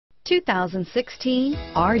2016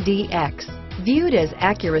 RDX. Viewed as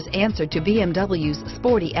Acura's answer to BMW's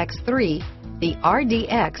sporty X3, the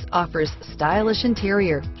RDX offers stylish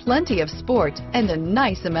interior, plenty of sport, and a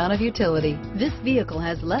nice amount of utility. This vehicle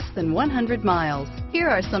has less than 100 miles. Here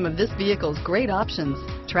are some of this vehicle's great options: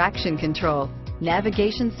 traction control,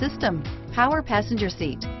 navigation system, power passenger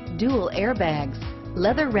seat, dual airbags,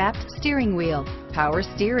 leather-wrapped steering wheel, power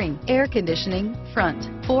steering, air conditioning, front,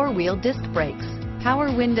 four-wheel disc brakes,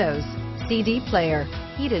 power windows, CD player,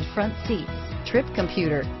 heated front seats, trip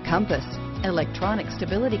computer, compass, electronic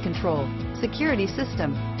stability control, security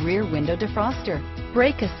system, rear window defroster,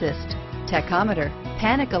 brake assist, tachometer,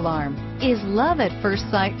 panic alarm. Is love at first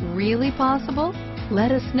sight really possible?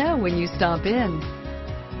 Let us know when you stop in.